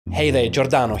Hey there,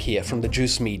 Giordano here from the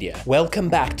Juice Media. Welcome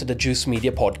back to the Juice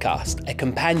Media podcast, a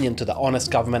companion to the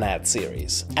Honest Government Ad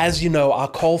series. As you know, our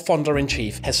coal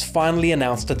founder-in-chief has finally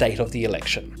announced the date of the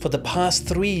election. For the past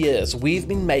 3 years, we've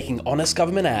been making Honest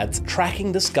Government ads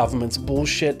tracking this government's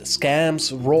bullshit,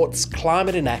 scams, rorts,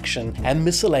 climate inaction, and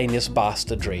miscellaneous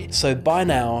bastardry. So by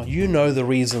now, you know the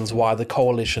reasons why the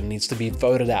coalition needs to be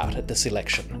voted out at this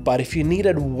election. But if you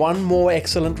needed one more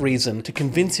excellent reason to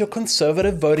convince your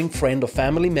conservative voting friend or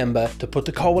family member to put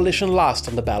the coalition last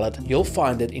on the ballot, you'll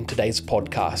find it in today's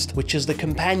podcast, which is the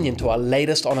companion to our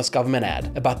latest Honest Government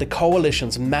ad about the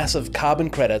coalition's massive carbon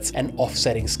credits and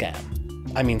offsetting scheme.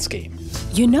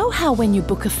 You know how when you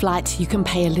book a flight, you can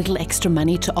pay a little extra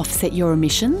money to offset your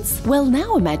emissions? Well,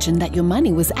 now imagine that your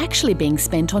money was actually being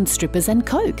spent on strippers and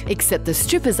coke, except the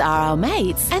strippers are our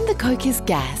mates and the coke is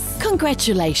gas.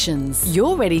 Congratulations!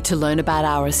 You're ready to learn about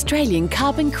our Australian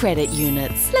carbon credit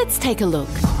units. Let's take a look.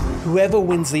 Whoever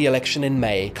wins the election in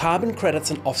May, carbon credits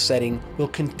and offsetting will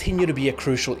continue to be a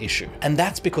crucial issue. And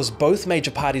that's because both major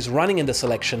parties running in this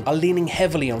election are leaning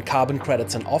heavily on carbon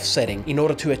credits and offsetting in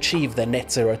order to achieve their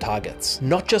net zero targets.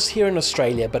 Not just here in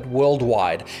Australia, but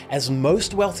worldwide, as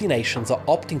most wealthy nations are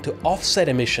opting to offset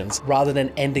emissions rather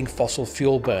than ending fossil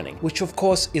fuel burning, which of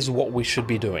course is what we should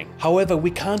be doing. However, we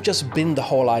can't just bin the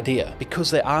whole idea, because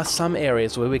there are some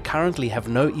areas where we currently have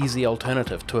no easy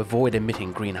alternative to avoid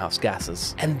emitting greenhouse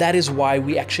gases. And that is why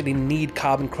we actually need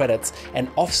carbon credits and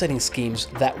offsetting schemes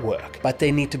that work. But they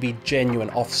need to be genuine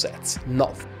offsets,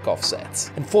 not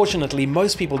offsets. Unfortunately,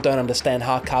 most people don't understand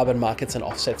how carbon markets and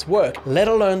offsets work, let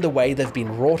alone the way they've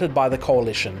been rorted by the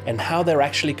coalition and how they're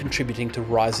actually contributing to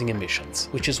rising emissions,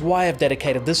 which is why I've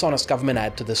dedicated this Honest Government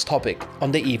ad to this topic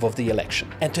on the eve of the election.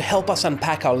 And to help us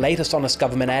unpack our latest Honest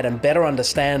Government ad and better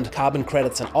understand carbon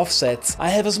credits and offsets, I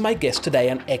have as my guest today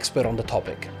an expert on the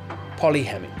topic, Polly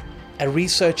Hemming. A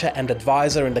researcher and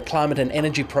advisor in the Climate and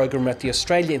Energy Program at the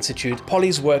Australia Institute,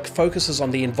 Polly's work focuses on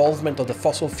the involvement of the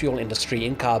fossil fuel industry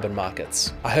in carbon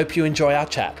markets. I hope you enjoy our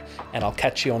chat, and I'll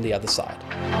catch you on the other side.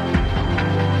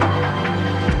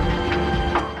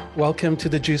 Welcome to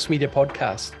the Juice Media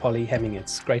podcast, Polly Hemming.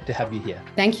 It's great to have you here.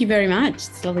 Thank you very much.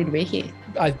 It's lovely to be here.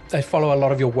 I follow a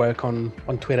lot of your work on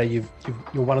Twitter. You're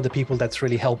one of the people that's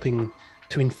really helping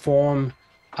to inform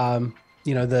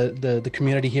the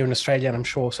community here in Australia, and I'm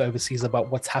sure also overseas,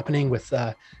 about what's happening with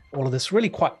all of this really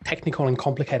quite technical and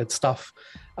complicated stuff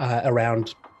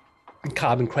around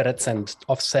carbon credits and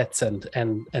offsets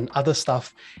and other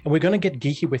stuff. And we're going to get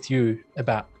geeky with you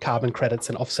about carbon credits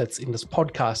and offsets in this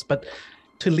podcast. But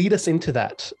to lead us into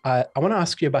that, I want to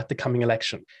ask you about the coming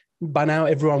election. By now,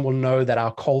 everyone will know that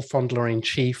our coal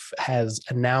founder-in-chief has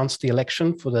announced the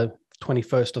election for the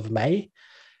 21st of May.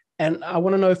 And I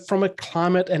want to know, from a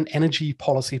climate and energy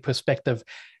policy perspective,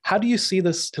 how do you see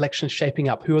this election shaping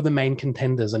up? Who are the main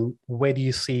contenders, and where do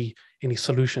you see any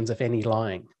solutions, if any,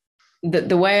 lying?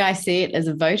 The way I see it as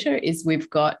a voter is we've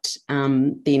got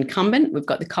the incumbent, we've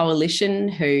got the coalition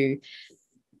who,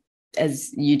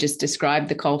 as you just described,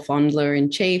 the coal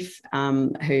founder-in-chief,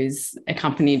 who's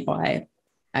accompanied by,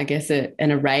 I guess,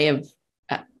 an array of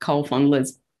coal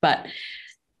fondlers. But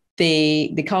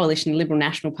the coalition, Liberal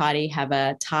National Party, have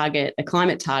a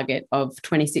climate target of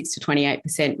 26 to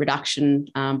 28% reduction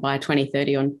by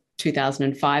 2030 on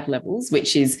 2005 levels,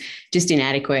 which is just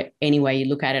inadequate any way you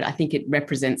look at it. I think it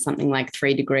represents something like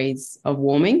 3 degrees of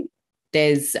warming.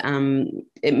 There's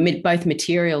both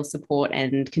material support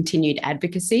and continued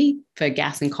advocacy for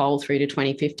gas and coal through to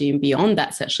 2050 and beyond.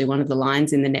 That's actually one of the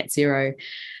lines in the net zero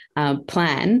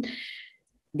plan.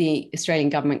 The Australian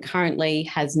government currently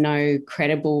has no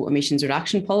credible emissions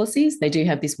reduction policies. They do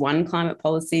have this one climate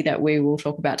policy that we will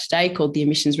talk about today called the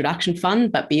Emissions Reduction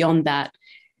Fund, but beyond that,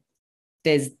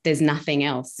 there's nothing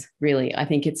else, really. I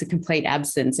think it's a complete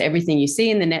absence. Everything you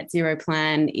see in the net zero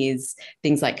plan is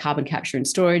things like carbon capture and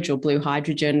storage or blue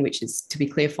hydrogen, which is, to be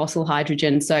clear, fossil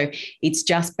hydrogen. So it's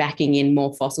just backing in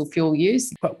more fossil fuel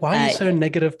use. But why are you so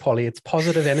negative, Polly? It's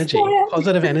positive energy.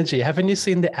 Positive energy. Haven't you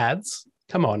seen the ads?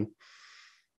 Come on.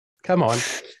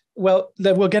 Well,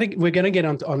 we're going to get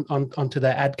onto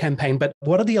the ad campaign, but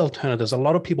what are the alternatives? A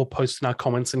lot of people post in our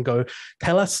comments and go,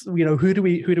 tell us, who do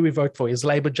we vote for? Is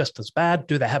Labor just as bad?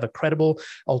 Do they have a credible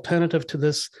alternative to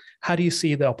this? How do you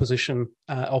see the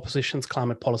opposition's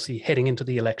climate policy heading into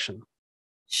the election?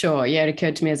 Sure. Yeah, it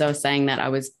occurred to me as I was saying that I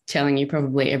was telling you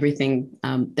probably everything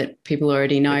that people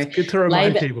already know. It's good to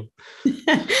remind people.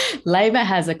 Labor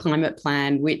has a climate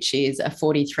plan which is a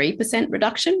 43%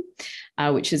 reduction,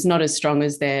 which is not as strong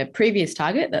as their previous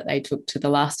target that they took to the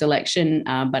last election,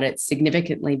 but it's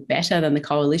significantly better than the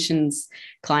coalition's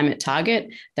climate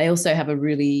target. They also have a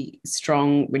really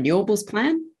strong renewables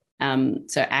plan,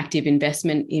 So active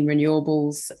investment in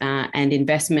renewables and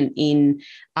investment in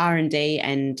R&D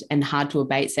and hard to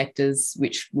abate sectors,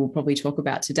 which we'll probably talk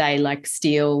about today, like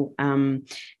steel and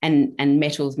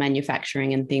metals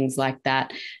manufacturing and things like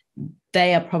that.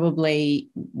 They are probably,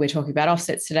 we're talking about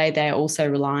offsets today, they're also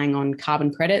relying on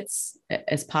carbon credits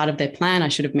as part of their plan. I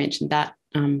should have mentioned that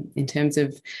in terms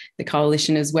of the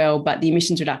coalition as well, but the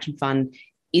Emissions Reduction Fund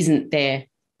isn't their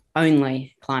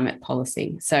only climate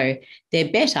policy. So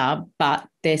they're better, but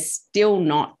they're still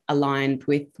not aligned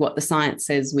with what the science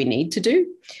says we need to do.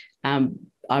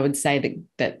 I would say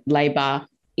that Labor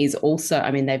is also,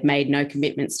 I mean, they've made no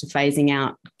commitments to phasing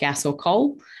out gas or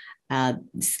coal.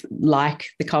 Like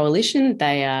the coalition,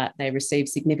 they receive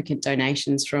significant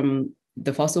donations from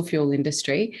the fossil fuel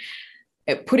industry.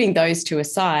 Putting those two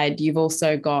aside, you've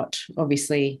also got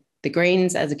obviously the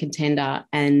Greens as a contender,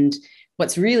 and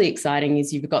what's really exciting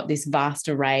is you've got this vast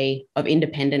array of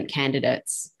independent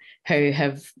candidates who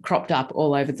have cropped up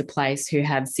all over the place, who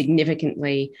have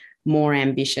significantly more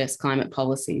ambitious climate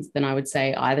policies than I would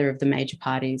say either of the major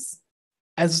parties.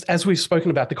 As we've spoken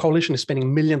about, the coalition is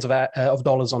spending millions of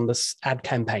dollars on this ad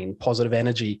campaign, Positive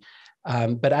Energy.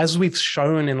 But as we've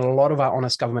shown in a lot of our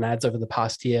honest government ads over the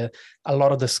past year, a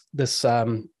lot of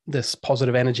this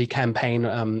Positive Energy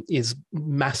campaign is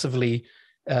massively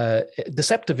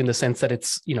deceptive in the sense that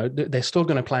it's, they're still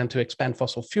going to plan to expand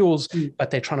fossil fuels,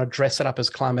 but they're trying to dress it up as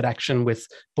climate action with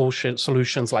bullshit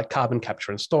solutions like carbon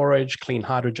capture and storage, clean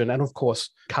hydrogen, and of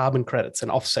course, carbon credits and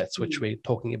offsets, which we're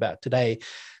talking about today.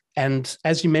 And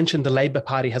as you mentioned, the Labor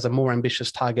Party has a more ambitious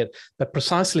target, but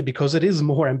precisely because it is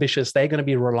more ambitious, they're going to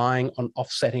be relying on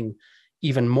offsetting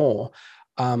even more.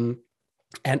 And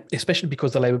especially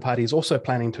because the Labor Party is also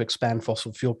planning to expand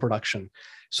fossil fuel production.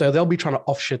 So they'll be trying to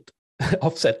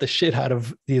offset the shit out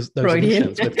of those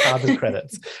emissions with carbon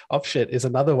credits. Offshit is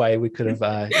another way we could have,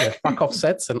 fuck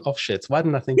offsets and offshits. Why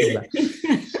didn't I think of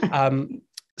that?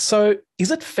 So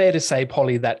is it fair to say,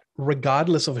 Polly, that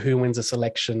regardless of who wins this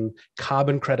election,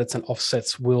 carbon credits and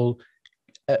offsets will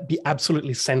be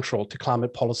absolutely central to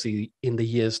climate policy in the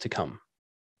years to come?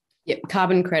 Yep,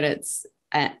 carbon credits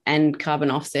and carbon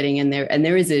offsetting, and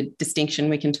there is a distinction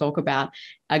we can talk about,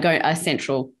 are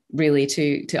central really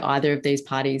to either of these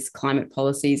parties' climate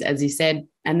policies, as you said.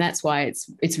 And that's why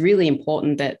it's really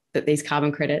important that these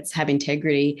carbon credits have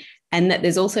integrity, and that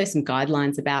there's also some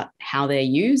guidelines about how they're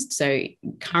used. So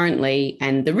currently,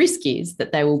 and the risk is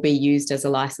that they will be used as a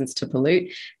license to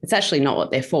pollute. It's actually not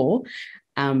what they're for.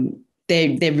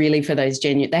 They're really for those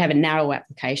they have a narrow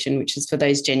application, which is for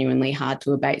those genuinely hard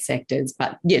to abate sectors.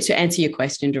 But yeah, to answer your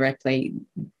question directly,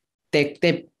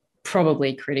 they're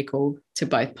probably critical to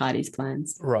both parties'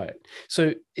 plans. Right.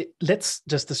 So let's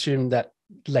just assume that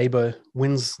Labor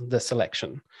wins this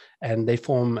election and they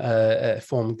form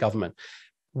government.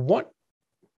 What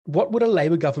would a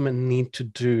Labor government need to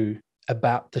do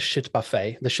about the shit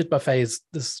buffet? The shit buffet is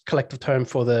this collective term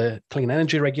for the Clean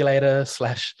Energy Regulator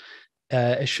 /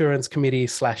 Assurance Committee /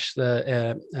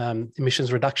 the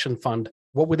Emissions Reduction Fund.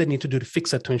 What would they need to do to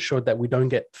fix it to ensure that we don't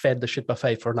get fed the shit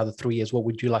buffet for another 3 years? What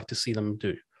would you like to see them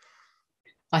do?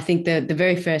 I think the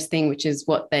very first thing, which is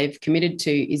what they've committed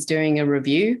to, is doing a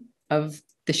review of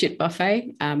the shit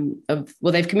buffet.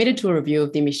 They've committed to a review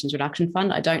of the Emissions Reduction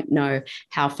Fund. I don't know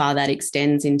how far that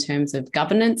extends in terms of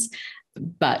governance,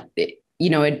 but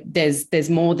there's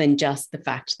more than just the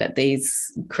fact that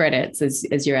these credits,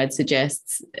 as your ad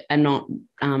suggests, are not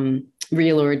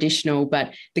real or additional,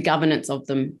 but the governance of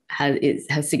them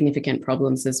has significant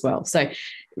problems as well. So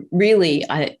really,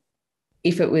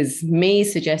 if it was me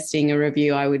suggesting a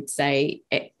review, I would say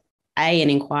an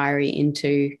inquiry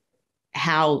into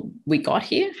how we got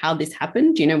here, how this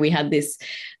happened. We had this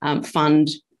fund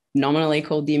nominally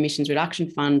called the Emissions Reduction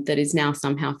Fund that is now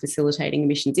somehow facilitating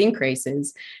emissions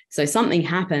increases. So something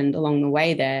happened along the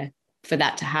way there for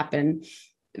that to happen.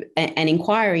 An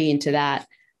inquiry into that,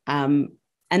 and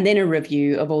then a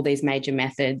review of all these major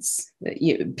methods,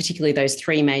 particularly those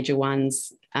three major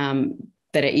ones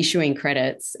that are issuing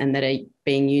credits and that are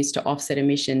being used to offset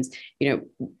emissions.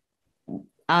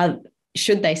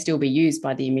 Should they still be used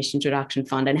by the Emissions Reduction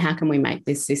Fund, and how can we make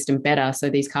this system better so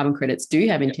these carbon credits do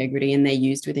have integrity and they're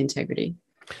used with integrity?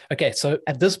 Okay, so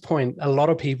at this point, a lot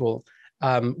of people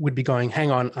would be going,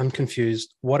 hang on, I'm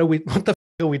confused. What the f-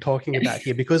 are we talking about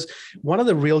here? Because one of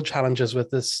the real challenges with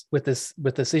this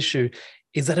issue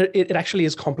is that it actually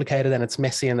is complicated and it's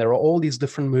messy, and there are all these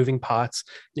different moving parts.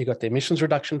 You got the Emissions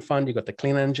Reduction Fund, you got the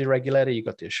Clean Energy Regulator, you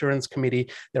got the Assurance Committee.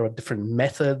 There are different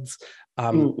methods.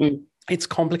 It's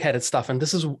complicated stuff. And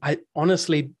this is,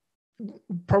 honestly,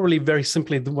 probably very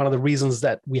simply, one of the reasons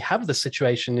that we have this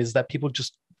situation is that people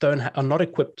just are not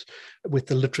equipped with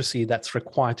the literacy that's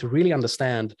required to really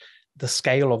understand the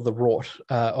scale of the rort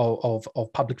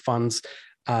of public funds,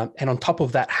 and on top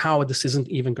of that, how this isn't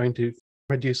even going to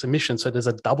reduce emissions. So there's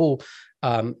a double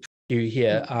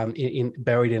here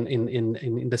buried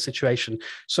in the situation.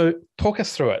 So talk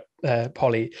us through it,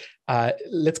 Polly.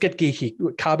 Let's get geeky.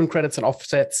 Carbon credits and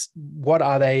offsets, what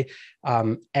are they?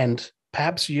 And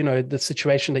perhaps, the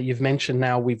situation that you've mentioned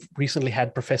now, we've recently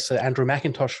had Professor Andrew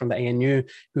McIntosh from the ANU,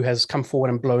 who has come forward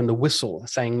and blown the whistle,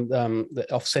 saying the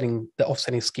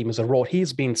offsetting scheme is a rort.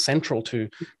 He's been central to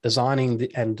designing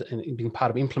and being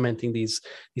part of implementing these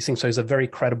things. So he's a very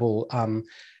credible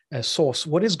source.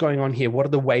 What is going on here? What are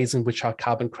the ways in which our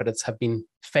carbon credits have been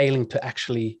failing to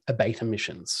actually abate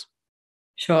emissions?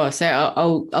 Sure. So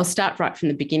I'll start right from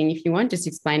the beginning if you want, just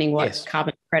explaining what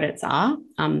carbon credits are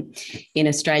in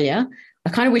Australia. I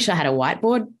kind of wish I had a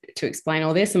whiteboard to explain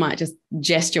all this. I might just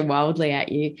gesture wildly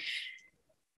at you.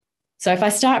 So if I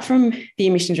start from the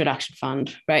Emissions Reduction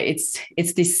Fund, right,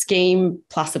 it's this scheme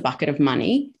plus a bucket of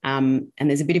money, and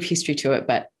there's a bit of history to it,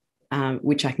 but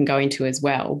which I can go into as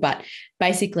well. But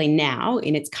basically now,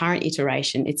 in its current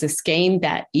iteration, it's a scheme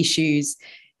that issues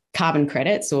carbon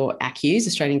credits, or ACUs,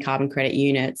 Australian Carbon Credit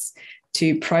Units,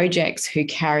 to projects who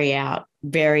carry out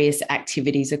various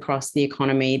activities across the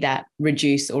economy that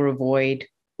reduce or avoid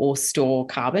or store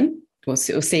carbon, or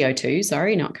CO2,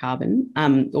 sorry, not carbon,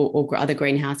 or other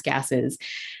greenhouse gases.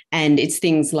 And it's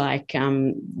things like,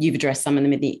 you've addressed some of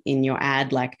them in your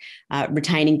ad, like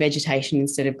retaining vegetation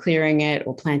instead of clearing it,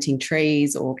 or planting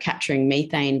trees, or capturing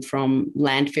methane from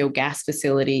landfill gas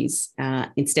facilities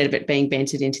instead of it being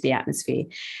vented into the atmosphere.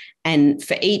 And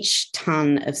for each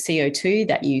tonne of CO2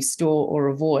 that you store or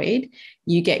avoid,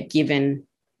 you get given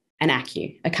an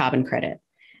ACU, a carbon credit.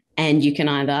 And you can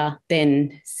either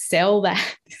then sell that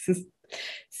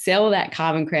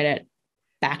carbon credit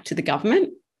back to the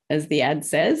government, as the ad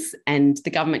says, and the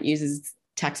government uses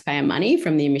taxpayer money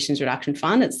from the Emissions Reduction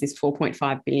Fund. It's this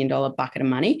 $4.5 billion bucket of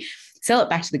money. Sell it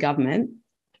back to the government,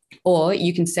 or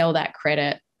you can sell that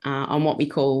credit on what we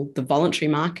call the voluntary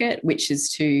market, which is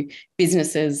to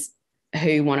businesses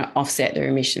who want to offset their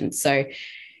emissions. So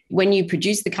when you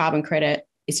produce the carbon credit,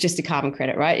 it's just a carbon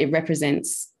credit, right? It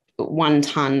represents 1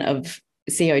 tonne of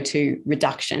CO2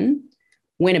 reduction.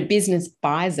 When a business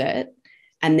buys it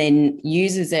and then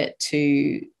uses it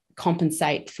to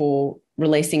compensate for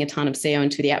releasing a tonne of CO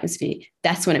into the atmosphere,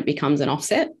 that's when it becomes an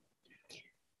offset.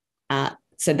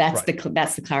 So that's right.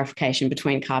 That's the clarification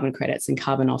between carbon credits and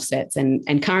carbon offsets.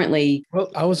 And currently, well,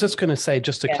 I was just going to say,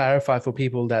 just to clarify for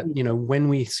people that, when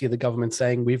we see the government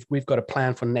saying we've got a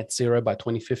plan for net zero by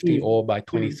 2050 or by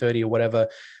 2030 or whatever,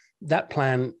 that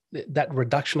plan, that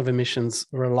reduction of emissions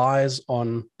relies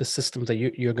on the systems that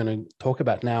you're going to talk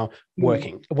about now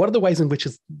working. What are the ways in which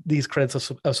these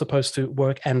credits are supposed to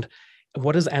work? And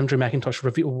what does Andrew McIntosh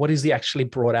reveal? What is he actually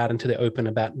brought out into the open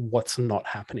about what's not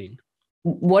happening?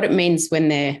 What it means when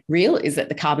they're real is that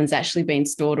the carbon's actually been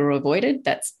stored or avoided.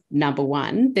 That's number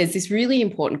one. There's this really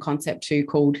important concept too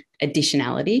called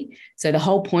additionality. So the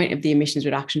whole point of the Emissions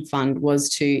Reduction Fund was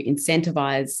to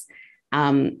incentivise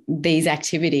these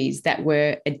activities that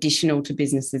were additional to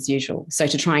business as usual. So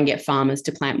to try and get farmers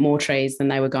to plant more trees than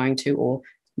they were going to, or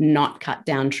not cut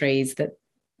down trees that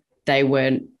they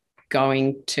weren't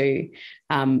going to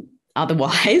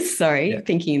otherwise,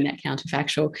 thinking in that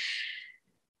counterfactual.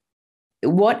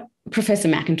 What Professor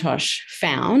McIntosh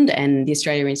found, and the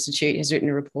Australia Institute has written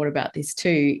a report about this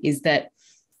too, is that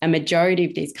a majority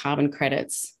of these carbon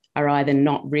credits are either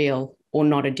not real or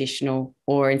not additional,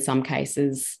 or in some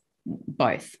cases,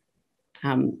 both.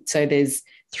 So there's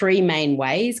 3 main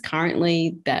ways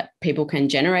currently that people can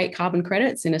generate carbon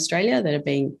credits in Australia that are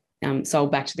being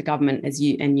sold back to the government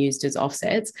and used as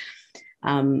offsets.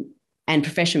 And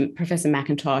Professor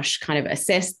McIntosh kind of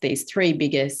assessed these 3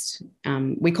 biggest,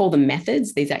 we call them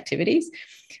methods, these activities,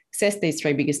 assessed these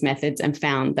 3 biggest methods and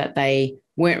found that they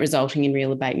weren't resulting in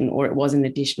real abatement, or it was an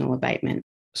additional abatement.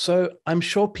 So I'm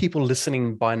sure people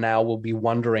listening by now will be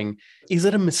wondering, is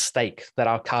it a mistake that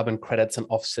our carbon credits and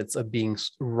offsets are being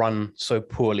run so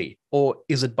poorly? Or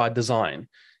is it by design?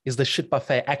 Is the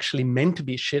shit-buffett actually meant to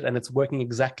be shit and it's working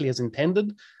exactly as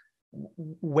intended?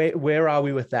 Where are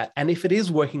we with that? And if it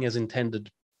is working as intended,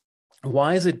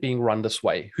 why is it being run this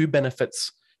way? Who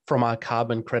benefits from our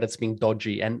carbon credits being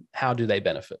dodgy, and how do they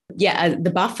benefit? Yeah, the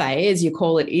buffet, as you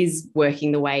call it, is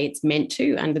working the way it's meant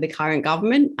to under the current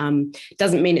government. It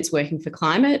doesn't mean it's working for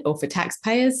climate or for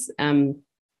taxpayers,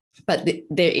 but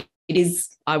it is,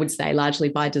 I would say, largely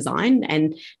by design.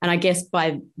 And I guess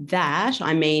by that,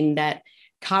 I mean that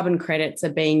carbon credits are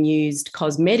being used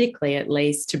cosmetically, at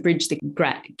least, to bridge the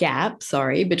gap,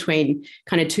 between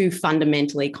kind of two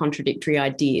fundamentally contradictory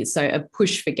ideas. So a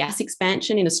push for gas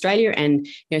expansion in Australia and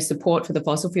support for the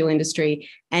fossil fuel industry,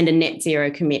 and a net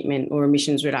zero commitment or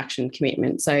emissions reduction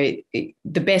commitment. So the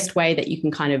best way that you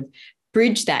can kind of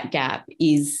bridge that gap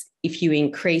is if you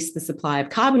increase the supply of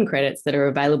carbon credits that are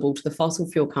available to the fossil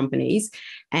fuel companies.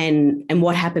 And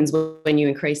what happens when you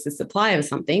increase the supply of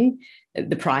something?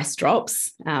 The price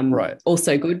drops. Right.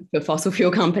 Also good for fossil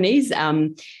fuel companies.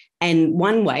 And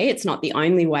one way, it's not the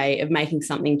only way of making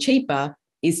something cheaper,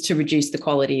 is to reduce the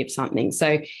quality of something.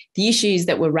 So the issues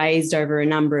that were raised over a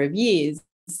number of years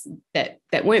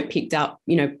that weren't picked up,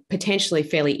 potentially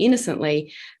fairly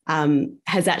innocently,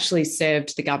 has actually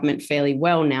served the government fairly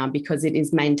well now, because it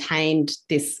has maintained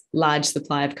this large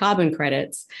supply of carbon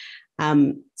credits.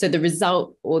 So the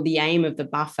result or the aim of the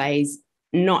buffet is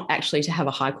not actually to have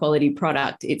a high quality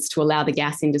product. It's to allow the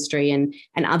gas industry and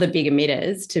other big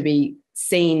emitters to be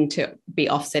seen to be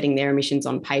offsetting their emissions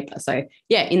on paper. So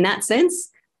yeah, in that sense,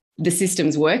 the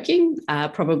system's working,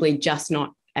 probably just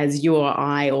not as you or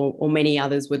I or many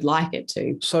others would like it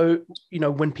to. So,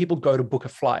 when people go to book a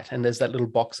flight and there's that little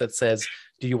box that says,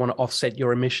 do you want to offset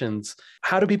your emissions?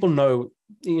 How do people know,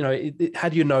 how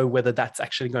do you know whether that's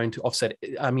actually going to offset?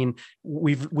 I mean,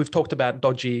 we've talked about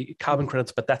dodgy carbon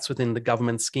credits, but that's within the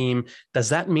government scheme. Does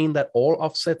that mean that all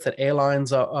offsets that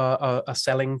airlines are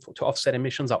selling to offset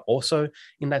emissions are also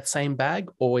in that same bag?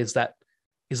 Or is that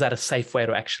a safe way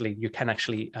to you can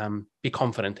actually be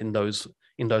confident in those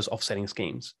offsetting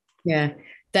schemes? Yeah,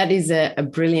 that is a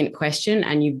brilliant question.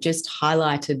 And you've just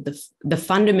highlighted the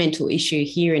fundamental issue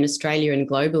here in Australia and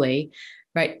globally,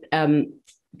 right?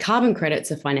 Carbon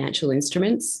credits are financial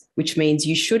instruments, which means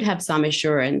you should have some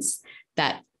assurance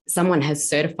that someone has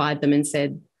certified them and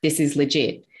said, this is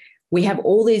legit. We have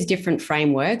all these different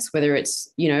frameworks, whether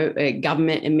it's,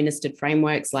 government administered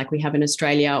frameworks like we have in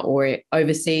Australia, or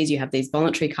overseas, you have these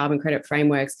voluntary carbon credit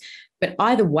frameworks. But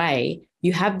either way,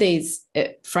 you have these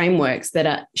frameworks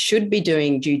that should be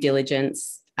doing due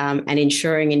diligence and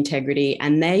ensuring integrity,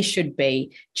 and they should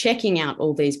be checking out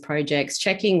all these projects,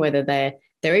 checking whether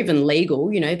they're even legal.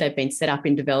 They've been set up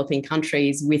in developing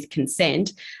countries with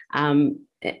consent, and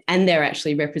they're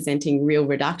actually representing real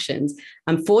reductions.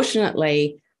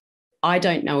 Unfortunately, I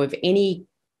don't know of any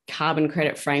carbon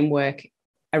credit framework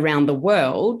around the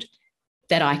world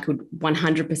that I could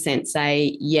 100%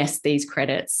 say, yes, these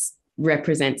credits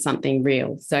represent something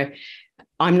real. So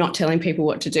I'm not telling people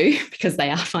what to do because they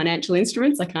are financial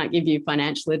instruments. I can't give you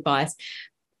financial advice.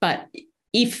 But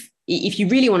if you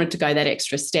really wanted to go that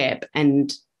extra step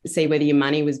and see whether your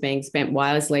money was being spent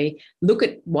wisely, look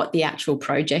at what the actual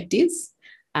project is.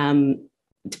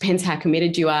 Depends how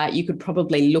committed you are. You could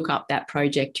probably look up that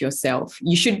project yourself.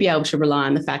 You should be able to rely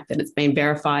on the fact that it's been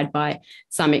verified by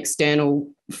some external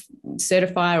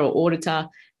certifier or auditor.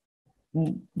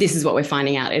 This is what we're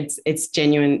finding out. It's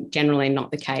generally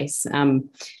not the case.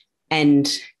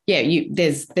 And yeah,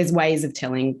 there's ways of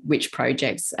telling which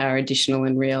projects are additional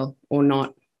and real or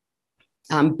not.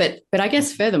 But I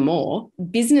guess furthermore,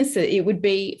 it would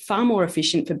be far more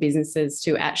efficient for businesses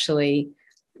to actually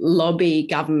lobby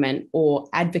government or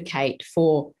advocate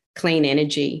for clean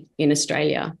energy in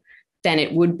Australia than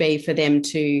it would be for them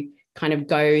to kind of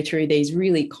go through these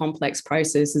really complex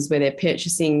processes where they're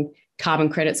purchasing carbon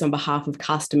credits on behalf of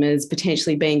customers,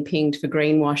 potentially being pinged for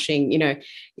greenwashing.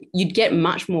 You'd get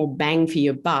much more bang for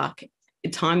your buck,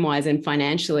 time-wise and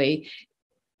financially,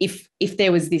 if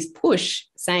there was this push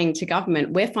saying to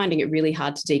government, we're finding it really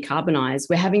hard to decarbonise,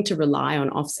 we're having to rely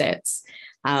on offsets.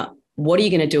 What are you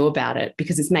going to do about it?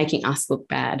 Because it's making us look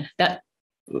bad. That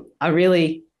I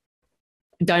really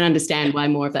don't understand why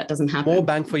more of that doesn't happen. More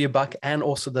bang for your buck, and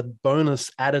also the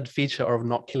bonus added feature of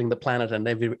not killing the planet and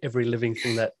every living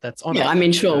thing that's on it. Yeah, I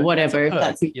mean, sure, whatever, if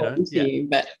that's important to you.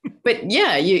 But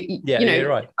yeah, you're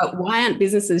right. Why aren't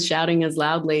businesses shouting as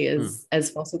loudly as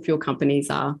fossil fuel companies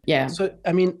are? Yeah. So,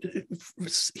 I mean,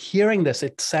 hearing this,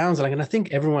 it sounds like, and I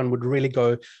think everyone would really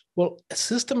go, well, a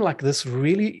system like this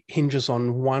really hinges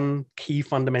on one key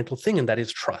fundamental thing, and that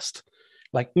is trust.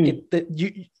 Like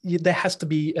there has to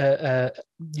be,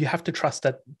 you have to trust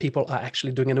that people are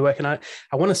actually doing the work. And I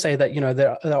want to say that,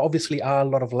 there obviously are a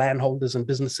lot of landholders and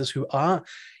businesses who are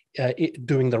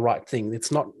doing the right thing.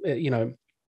 It's not,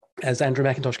 as Andrew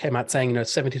McIntosh came out saying,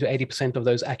 70 to 80% of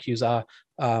those accus are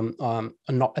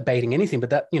not abating anything,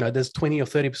 but that, there's 20 or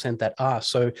 30% that are.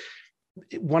 So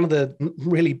one of the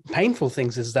really painful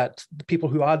things is that the people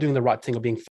who are doing the right thing are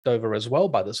being fucked over as well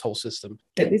by this whole system.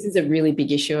 But this is a really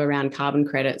big issue around carbon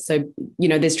credits. So,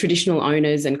 there's traditional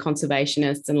owners and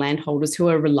conservationists and landholders who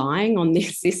are relying on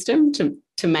this system to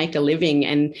make a living.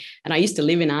 And I used to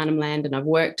live in Arnhem Land, and I've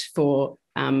worked for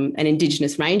an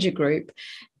Indigenous ranger group.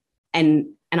 And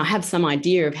I have some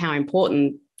idea of how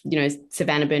important,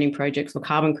 savanna burning projects or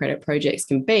carbon credit projects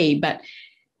can be. But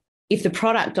if the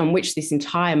product on which this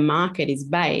entire market is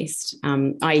based,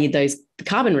 i.e. the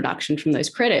carbon reduction from those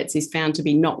credits, is found to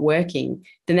be not working,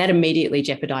 then that immediately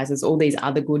jeopardizes all these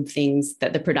other good things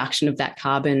that the production of that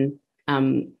carbon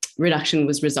reduction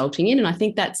was resulting in. And I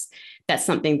think that's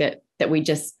something that we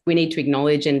need to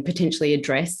acknowledge and potentially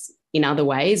address in other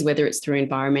ways, whether it's through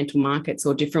environmental markets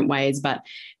or different ways. But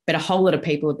a whole lot of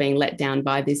people are being let down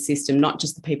by this system, not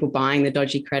just the people buying the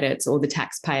dodgy credits or the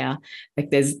taxpayer.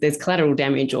 Like there's collateral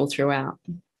damage all throughout.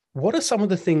 What are some of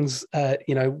the things,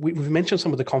 we've mentioned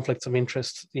some of the conflicts of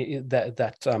interest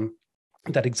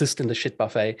that exist in the shit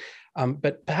buffet,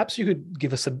 but perhaps you could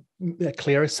give us a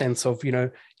clearer sense of,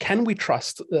 can we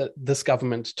trust this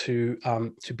government to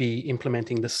be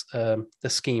implementing this the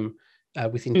scheme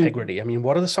with integrity? I mean,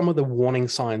 what are some of the warning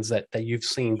signs that you've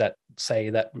seen that say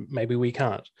that maybe we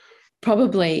can't?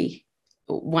 Probably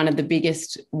one of the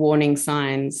biggest warning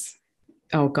signs,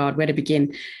 oh God, where to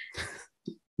begin?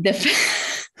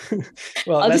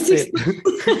 Well, that's it.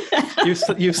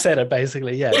 You've said it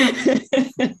basically, yeah.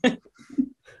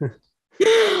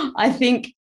 I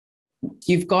think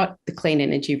you've got the Clean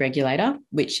Energy Regulator,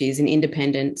 which is an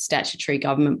independent statutory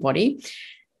government body.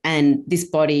 And this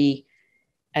body,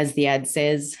 as the ad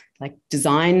says,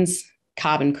 designs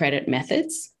carbon credit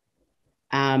methods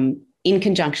in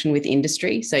conjunction with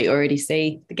industry. So you already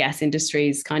see the gas industry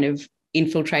is kind of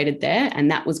infiltrated there.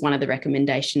 And that was one of the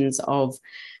recommendations of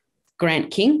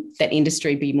Grant King, that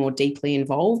industry be more deeply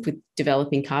involved with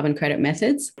developing carbon credit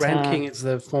methods. Grant King is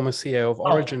the former CEO of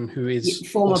Origin, who is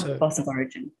former boss of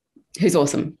Origin, who's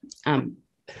awesome.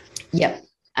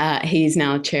 He is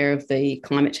now chair of the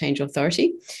Climate Change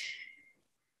Authority.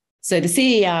 So the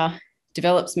CER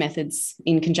develops methods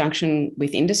in conjunction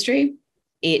with industry.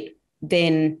 It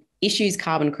then issues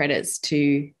carbon credits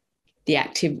to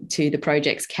the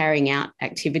projects carrying out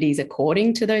activities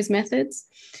according to those methods,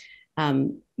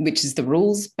 which is the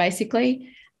rules basically.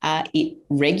 It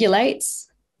regulates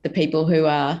the people who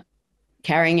are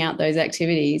carrying out those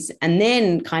activities. And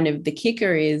then kind of the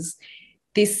kicker is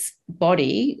this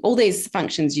body, all these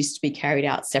functions used to be carried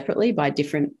out separately by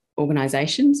different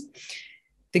organisations.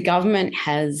 The government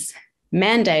has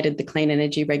mandated the Clean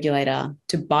Energy Regulator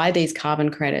to buy these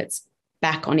carbon credits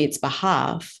back on its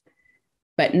behalf,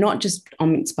 but not just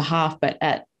on its behalf, but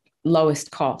at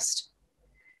lowest cost.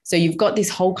 So you've got this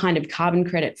whole kind of carbon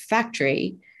credit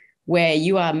factory where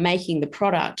you are making the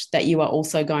product that you are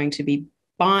also going to be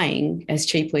buying as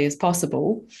cheaply as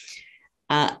possible,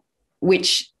 and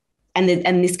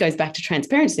this goes back to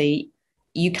transparency.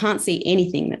 You can't see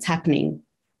anything that's happening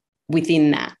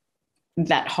within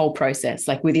that whole process,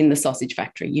 like within the sausage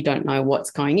factory. You don't know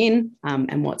what's going in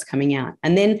and what's coming out.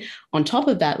 And then on top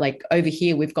of that, like over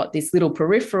here, we've got this little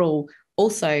peripheral,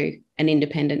 also an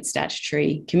independent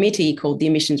statutory committee called the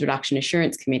Emissions Reduction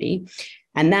Assurance Committee.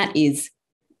 And that is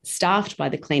staffed by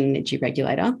the Clean Energy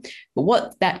Regulator. But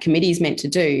what that committee is meant to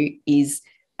do is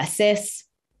assess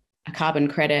a carbon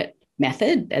credit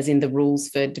method, as in the rules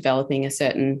for developing a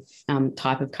certain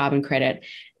type of carbon credit,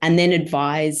 and then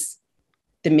advise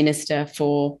the Minister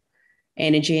for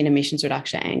Energy and Emissions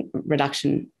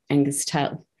Reduction, Angus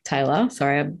Taylor.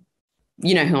 Sorry,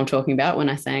 you know who I'm talking about when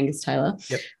I say Angus Taylor.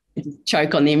 Yep.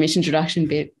 Choke on the emissions reduction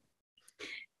bit.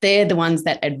 They're the ones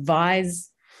that advise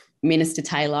Minister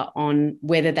Taylor on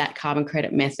whether that carbon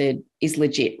credit method is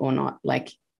legit or not. Like,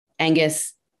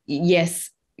 Angus, yes,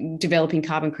 developing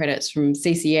carbon credits from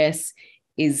CCS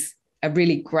is a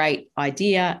really great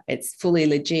idea. It's fully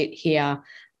legit here.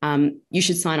 You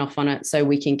should sign off on it so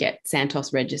we can get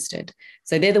Santos registered.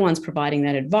 So they're the ones providing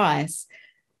that advice.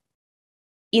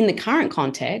 In the current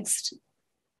context,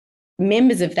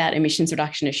 members of that Emissions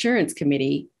Reduction Assurance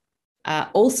Committee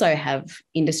also have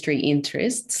industry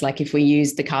interests. Like if we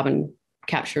use the carbon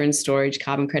capture and storage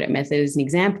carbon credit method as an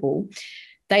example,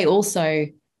 they also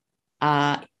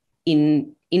are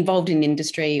involved in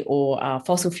industry or are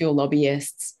fossil fuel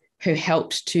lobbyists who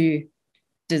helped to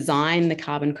design the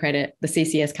carbon credit, the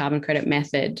CCS carbon credit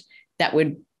method that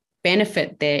would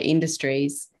benefit their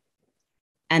industries.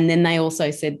 And then they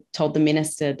also told the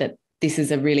minister that this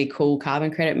is a really cool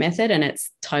carbon credit method and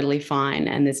it's totally fine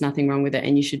and there's nothing wrong with it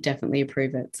and you should definitely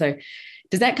approve it. So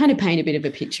does that kind of paint a bit of a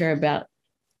picture about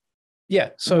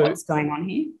so what's going on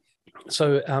here?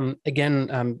 So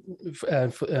again,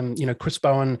 Chris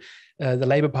Bowen, the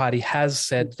Labour Party has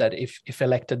said that if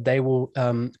elected, they will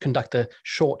conduct a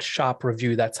short, sharp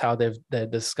review. That's how they've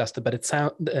discussed it,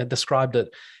 but described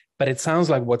it. But it sounds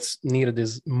like what's needed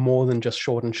is more than just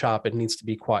short and sharp. It needs to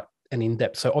be quite an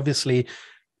in-depth. So obviously,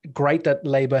 great that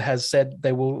Labour has said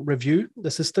they will review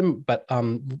the system, but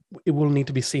it will need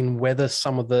to be seen whether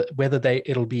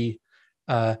it'll be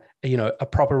a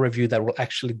proper review that will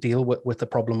actually deal with the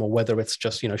problem, or whether it's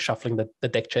just shuffling the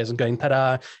deck chairs and going,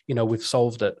 ta-da, we've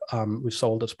solved it, we've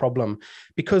solved this problem.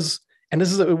 Because, and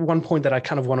this is one point that I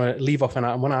kind of want to leave off, and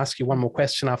I want to ask you one more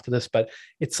question after this, but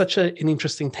it's such an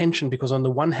interesting tension, because on the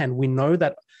one hand, we know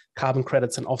that carbon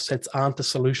credits and offsets aren't the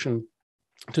solution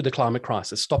to the climate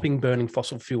crisis. Stopping burning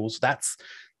fossil fuels, that's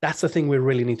the thing we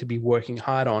really need to be working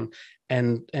hard on,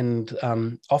 and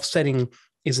offsetting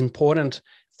is important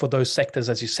for those sectors,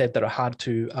 as you said, that are hard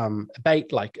to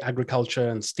abate, like agriculture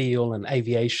and steel and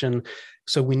aviation.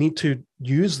 So we need to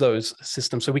use those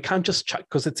systems. So we can't just chuck,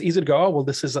 because it's easy to go, oh, well,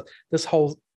 this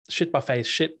whole shit buffet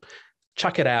shit,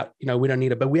 chuck it out, we don't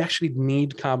need it. But we actually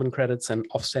need carbon credits and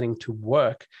offsetting to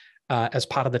work as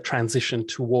part of the transition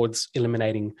towards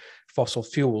eliminating fossil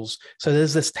fuels. So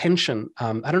there's this tension.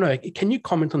 I don't know, can you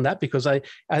comment on that? Because I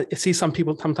see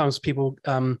sometimes people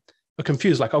are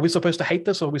confused, like, are we supposed to hate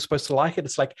this or are we supposed to like it?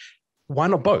 It's like, why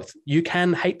not both? You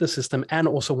can hate the system and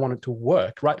also want it to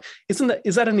work, right? Is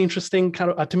that an interesting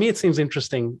kind of, to me, it seems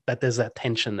interesting that there's that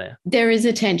tension there. There is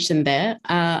a tension there.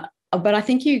 But I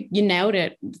think you nailed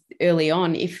it early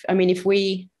on. If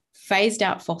we phased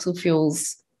out fossil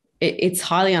fuels, it's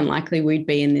highly unlikely we'd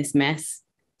be in this mess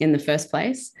in the first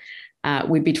place.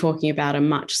 We'd be talking about a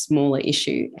much smaller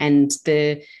issue, and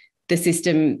the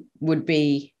system would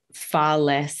be far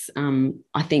less,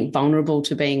 I think, vulnerable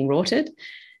to being rorted.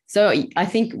 So I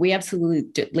think we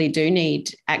absolutely do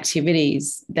need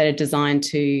activities that are designed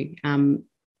to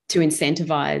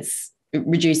incentivize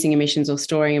reducing emissions or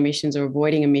storing emissions or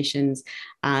avoiding emissions.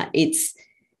 It's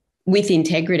with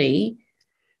integrity.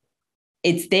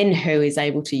 It's then who is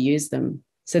able to use them.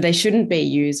 So they shouldn't be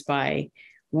used by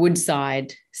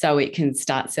Woodside so it can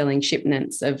start selling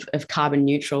shipments of carbon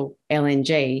neutral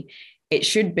LNG. It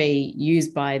should be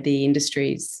used by the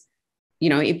industries,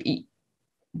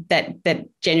 that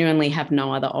genuinely have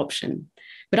no other option.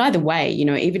 But either way,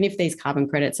 even if these carbon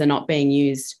credits are not being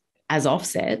used as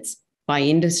offsets by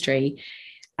industry,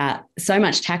 so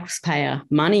much taxpayer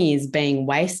money is being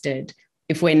wasted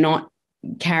if we're not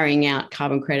carrying out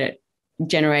carbon credit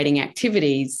generating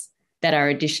activities that are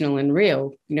additional and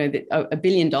real. $1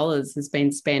 billion has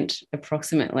been spent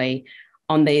approximately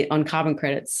on carbon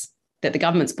credits that the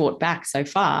government's bought back so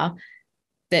far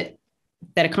that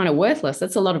are kind of worthless.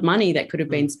 That's a lot of money that could have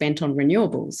been spent on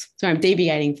renewables. So I'm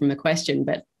deviating from the question,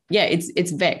 but yeah,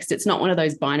 it's vexed. It's not one of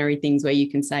those binary things where you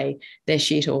can say they're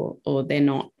shit or they're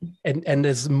not. And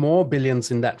there's more billions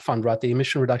in that fund, right? The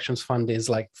emission reductions fund is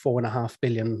like $4.5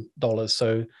 billion.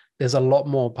 So there's a lot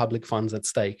more public funds at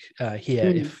stake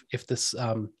here if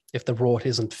the rort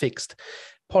isn't fixed.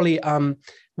 Polly,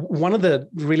 one of the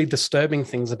really disturbing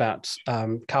things about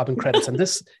carbon credits, and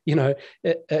this, One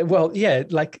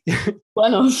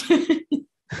of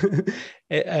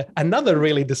another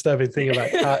really disturbing thing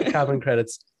about carbon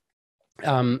credits,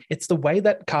 it's the way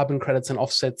that carbon credits and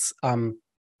offsets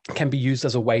can be used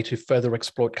as a way to further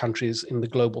exploit countries in the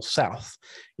global south.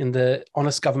 In the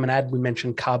Honest Government ad, we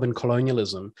mentioned carbon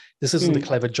colonialism. This isn't a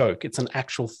clever joke. It's an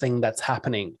actual thing that's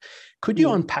happening. Could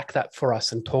you unpack that for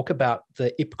us and talk about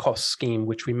the IPCOS scheme,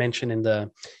 which we mentioned in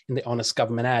the Honest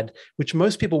Government ad, which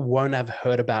most people won't have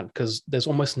heard about because there's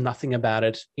almost nothing about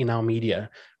it in our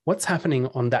media. What's happening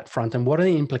on that front, and what are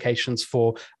the implications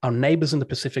for our neighbors in the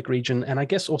Pacific region, and I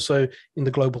guess also in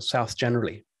the global south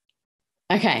generally?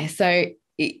 Okay, so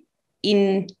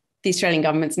in the Australian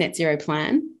government's net zero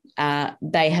plan,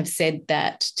 they have said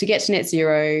that to get to net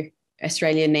zero,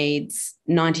 Australia needs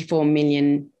 94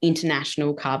 million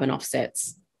international carbon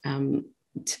offsets to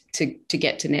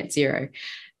get to net zero.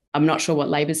 I'm not sure what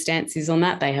Labor's stance is on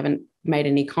that. They haven't made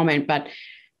any comment, but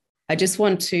I just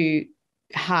want to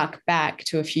hark back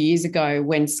to a few years ago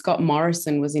when Scott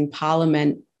Morrison was in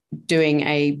Parliament doing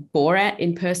a Borat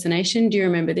impersonation. Do you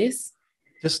remember this?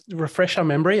 Just refresh our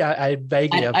memory. I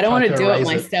vaguely... I don't want to do it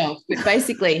myself, but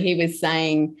basically he was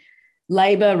saying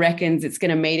Labor reckons it's going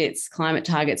to meet its climate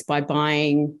targets by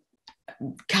buying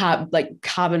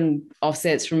carbon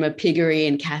offsets from a piggery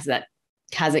in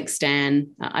Kazakhstan.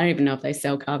 I don't even know if they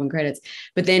sell carbon credits.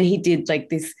 But then he did like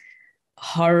this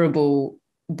horrible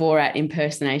Borat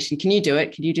impersonation. Can you do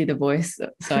it? Can you do the voice?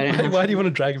 So I don't Why do you want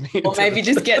to drag me? Or maybe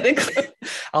just get the clip.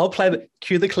 I'll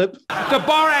cue the clip. The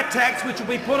Borat tax, which will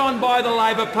be put on by the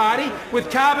Labor Party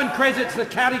with carbon credits for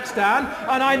Kazakhstan,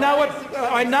 and I know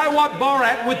what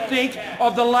Borat would think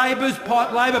of the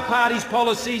Labor Party's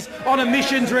policies on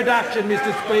emissions reduction,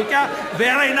 Mr. Speaker.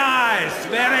 Very nice,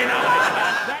 very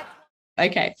nice.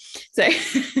 Okay, so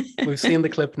we've seen the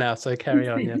clip now, so carry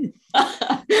on.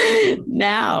 Yeah.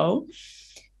 Now,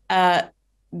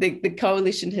 the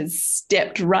coalition has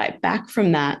stepped right back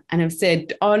from that and have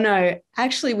said, "Oh no,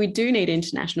 actually, we do need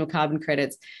international carbon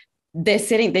credits."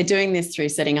 They're doing this through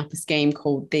setting up a scheme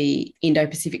called the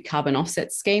Indo-Pacific Carbon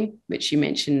Offset Scheme, which you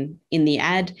mentioned in the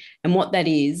ad. And what that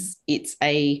is, it's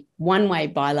a one-way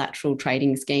bilateral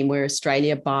trading scheme where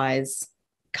Australia buys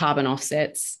carbon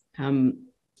offsets.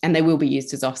 And they will be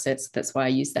used as offsets. That's why I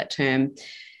use that term,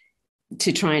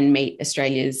 to try and meet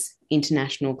Australia's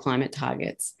international climate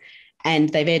targets. And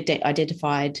they've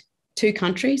identified 2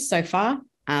 countries so far,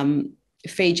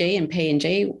 Fiji and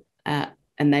PNG,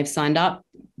 and they've signed up.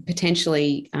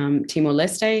 Potentially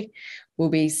Timor-Leste will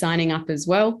be signing up as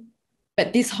well.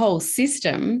 But this whole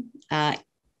system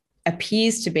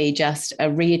appears to be just a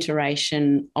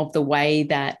reiteration of the way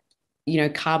that,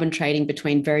 carbon trading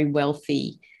between very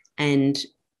wealthy and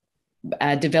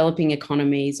developing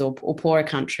economies or poorer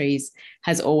countries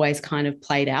has always kind of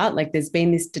played out. Like there's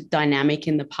been this dynamic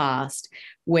in the past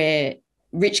where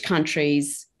rich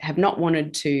countries have not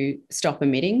wanted to stop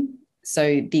emitting.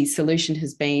 So the solution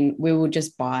has been, we will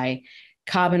just buy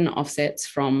carbon offsets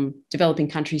from developing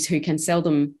countries who can sell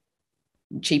them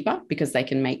cheaper because they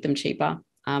can make them cheaper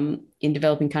in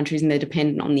developing countries, and they're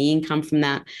dependent on the income from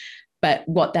that. But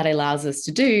what that allows us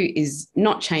to do is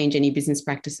not change any business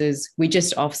practices. We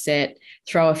just offset,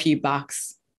 throw a few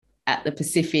bucks at the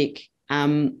Pacific,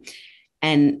 and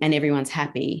everyone's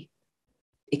happy,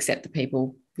 except the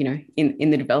people, in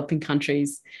the developing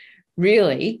countries,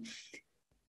 really.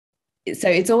 So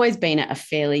it's always been a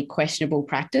fairly questionable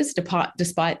practice,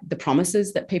 despite the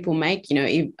promises that people make,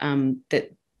 that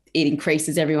it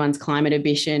increases everyone's climate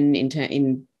ambition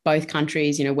in both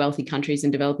countries, wealthy countries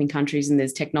and developing countries, and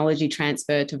there's technology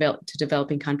transfer to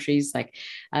developing countries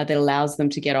that allows them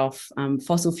to get off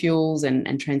fossil fuels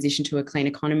and transition to a clean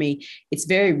economy. It's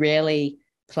very rarely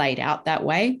played out that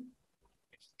way.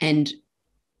 And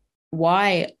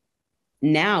why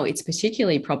now it's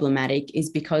particularly problematic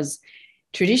is because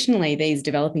traditionally these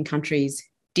developing countries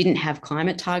didn't have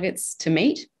climate targets to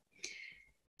meet.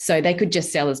 So they could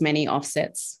just sell as many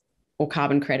offsets or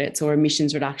carbon credits or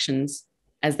emissions reductions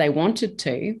as they wanted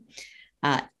to.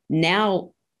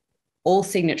 Now, all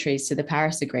signatories to the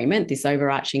Paris Agreement, this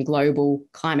overarching global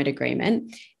climate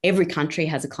agreement, every country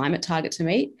has a climate target to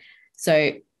meet.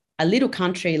 So a little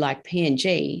country like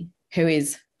PNG, who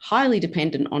is highly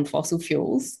dependent on fossil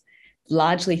fuels,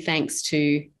 largely thanks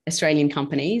to Australian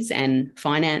companies and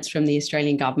finance from the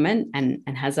Australian government, and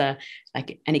has an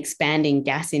expanding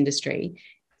gas industry,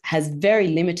 has very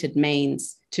limited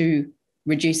means to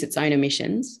reduce its own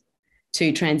emissions,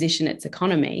 to transition its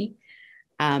economy,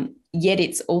 yet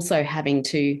it's also having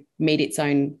to meet its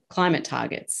own climate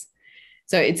targets.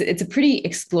 So it's a pretty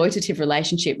exploitative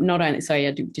relationship. Not only, sorry,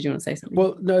 did you want to say something?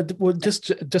 Well, no. Well, just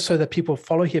so that people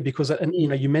follow here, because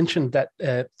you mentioned that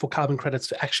for carbon credits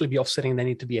to actually be offsetting, they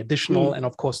need to be additional, and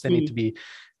of course they need to be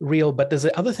real. But there's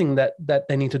the other thing that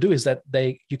they need to do is that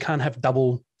you can't have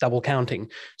double counting.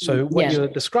 So what you're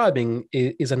describing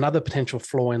is another potential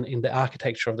flaw in the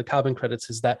architecture of the carbon credits,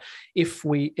 is that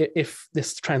if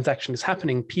this transaction is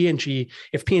happening,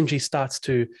 if PNG starts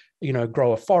to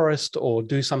grow a forest or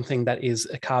do something that is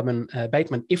a carbon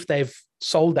abatement, if they've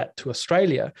sold that to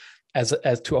Australia as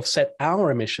to offset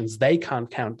our emissions, they can't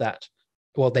count that.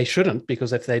 Well, they shouldn't,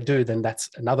 because if they do, then that's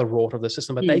another rort of the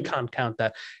system, but they can't count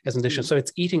that as an addition. So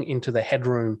it's eating into the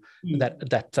headroom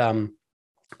that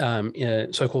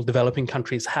so-called developing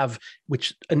countries have,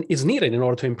 which is needed in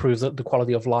order to improve the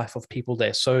quality of life of people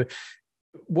there. So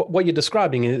what you're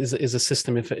describing is a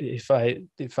system, if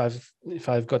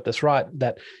I've got this right,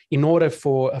 that in order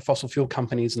for fossil fuel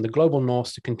companies in the global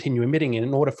north to continue emitting, and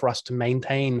in order for us to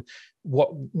maintain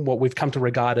what we've come to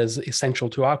regard as essential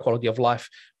to our quality of life,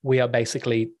 we are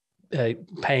basically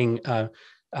paying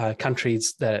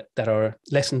countries that are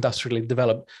less industrially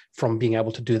developed from being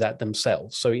able to do that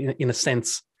themselves. So in a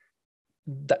sense,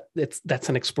 that's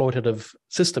an exploitative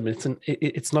system.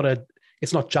 It's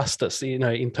not justice,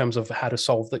 in terms of how to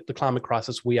solve the climate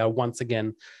crisis. We are once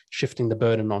again shifting the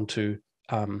burden onto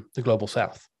the global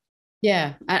south.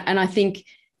 Yeah, and I think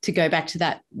to go back to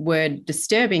that word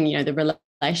disturbing, the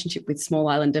relationship with small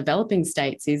island developing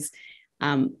states is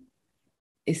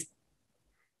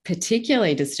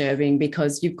particularly disturbing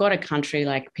because you've got a country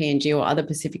like PNG or other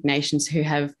Pacific nations who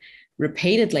have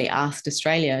repeatedly asked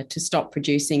Australia to stop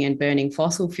producing and burning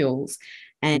fossil fuels.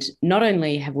 And not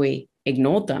only have we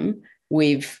ignored them,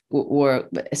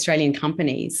 Australian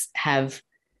companies have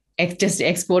just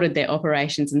exported their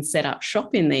operations and set up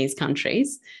shop in these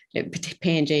countries,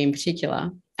 PNG in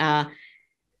particular,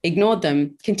 ignored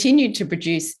them, continued to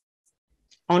produce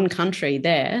on country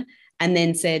there, and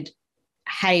then said,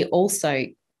 hey, also,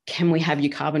 can we have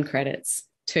your carbon credits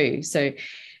too? So,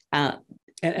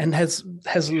 and has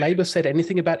Labor said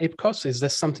anything about IPCOS? Is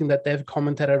this something that they've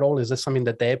commented at all? Is this something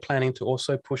that they're planning to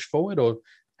also push forward, or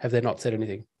have they not said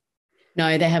anything?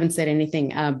 No, they haven't said anything,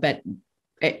 but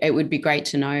it would be great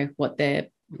to know what their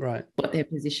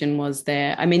position was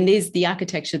there. I mean, there's the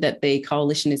architecture that the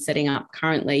coalition is setting up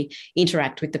currently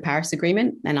interact with the Paris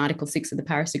Agreement and Article 6 of the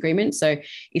Paris Agreement. So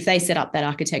if they set up that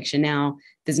architecture now,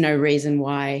 there's no reason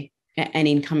why an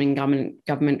incoming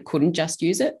government couldn't just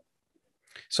use it.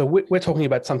 So we're talking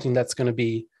about something that's going to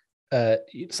be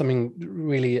something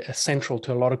really central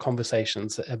to a lot of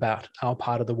conversations about our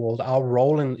part of the world, our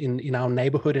role in our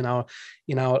neighborhood, in our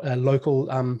local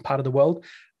part of the world.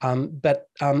 But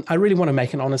I really want to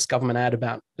make an honest government ad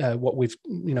about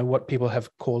what people have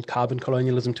called carbon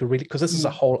colonialism because this is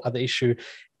a whole other issue.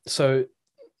 So,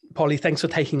 Polly, thanks for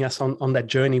taking us on that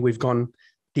journey. We've gone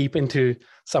deep into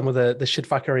some of the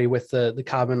shitfuckery with the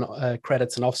carbon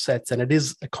credits and offsets, and it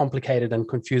is a complicated and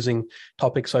confusing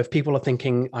topic. So if people are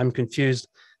thinking I'm confused,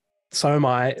 so am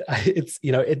I. It's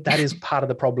that is part of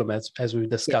the problem as we've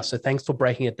discussed. So thanks for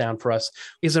breaking it down for us.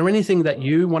 Is there anything that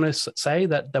you want to say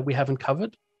that we haven't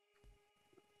covered?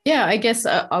 Yeah, I guess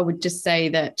I would just say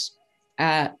that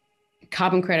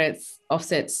carbon credits,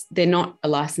 offsets, they're not a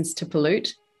license to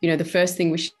pollute. The first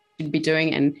thing we should be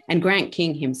doing, and Grant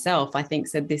King himself, I think,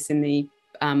 said this in the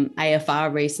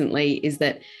AFR recently, is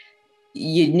that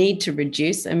you need to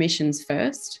reduce emissions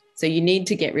first. So you need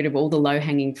to get rid of all the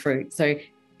low-hanging fruit. So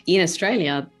in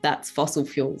Australia, that's fossil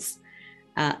fuels.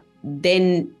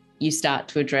 Then you start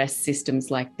to address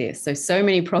systems like this. So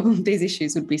many problems, these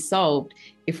issues would be solved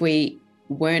if we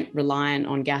weren't reliant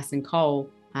on gas and coal,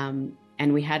 and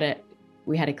we had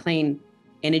a clean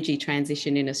energy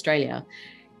transition in Australia.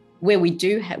 Where we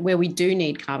do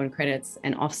need carbon credits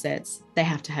and offsets, they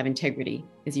have to have integrity,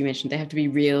 as you mentioned. They have to be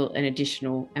real and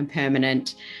additional and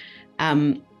permanent,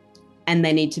 and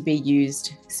they need to be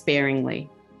used sparingly.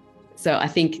 So I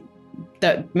think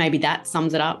that maybe that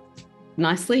sums it up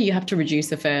nicely. You have to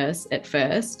reduce at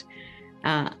first,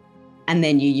 and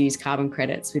then you use carbon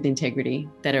credits with integrity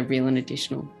that are real and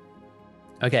additional.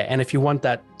 Okay, and if you want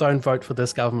that, don't vote for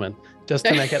this government, just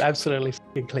to make it absolutely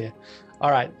clear. All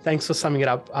right, thanks for summing it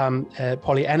up,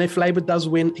 Polly. And if Labor does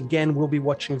win, again, we'll be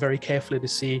watching very carefully to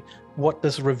see what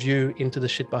this review into the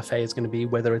shit buffet is going to be,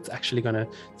 whether it's actually going to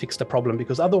fix the problem,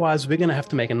 because otherwise we're going to have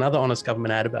to make another honest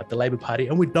government ad about the Labor Party,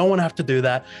 and we don't want to have to do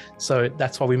that. So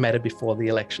that's why we made it before the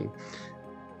election.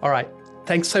 All right,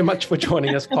 thanks so much for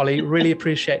joining us, Polly. Really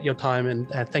appreciate your time, and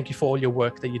thank you for all your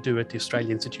work that you do at the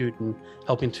Australia Institute and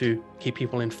helping to keep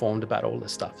people informed about all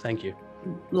this stuff. Thank you.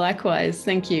 Likewise,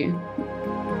 thank you.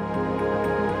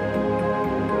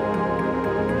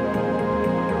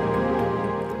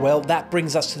 Well, that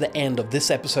brings us to the end of this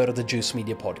episode of the Juice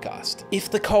Media podcast. If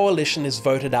the coalition is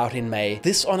voted out in May,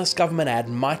 this honest government ad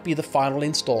might be the final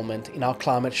installment in our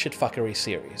climate shitfuckery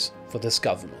series for this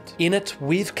government. In it,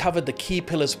 we've covered the key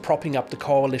pillars propping up the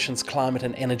coalition's climate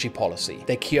and energy policy,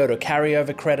 their Kyoto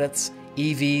carryover credits,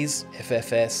 EVs,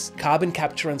 FFS, carbon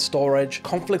capture and storage,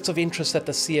 conflicts of interest at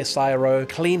the CSIRO,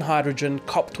 clean hydrogen,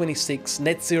 COP26,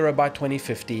 net zero by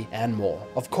 2050, and more.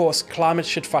 Of course, climate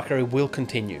shitfuckery will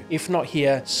continue, if not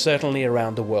here, certainly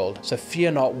around the world. So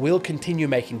fear not, we'll continue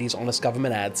making these honest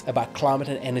government ads about climate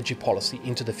and energy policy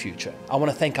into the future. I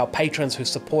want to thank our patrons who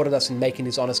supported us in making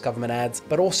these honest government ads,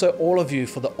 but also all of you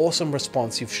for the awesome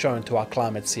response you've shown to our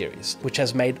climate series, which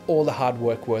has made all the hard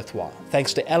work worthwhile.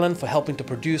 Thanks to Ellen for helping to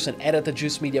produce and edit the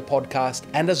Juice Media podcast,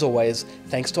 and as always,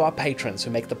 thanks to our patrons who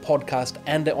make the podcast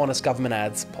and the honest government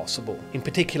ads possible. In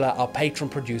particular, our patron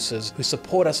producers who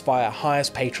support us via our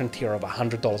highest patron tier of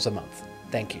 $100 a month.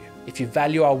 Thank you. If you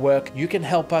value our work, you can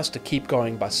help us to keep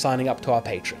going by signing up to our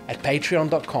Patreon at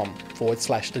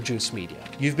patreon.com/The Juice Media.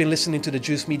 You've been listening to the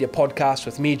Juice Media podcast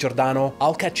with me, Giordano.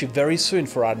 I'll catch you very soon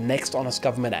for our next honest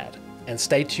government ad, and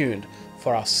stay tuned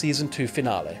for our season 2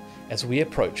 finale as we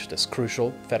approach this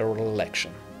crucial federal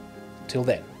election. Till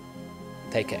then,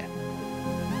 take care.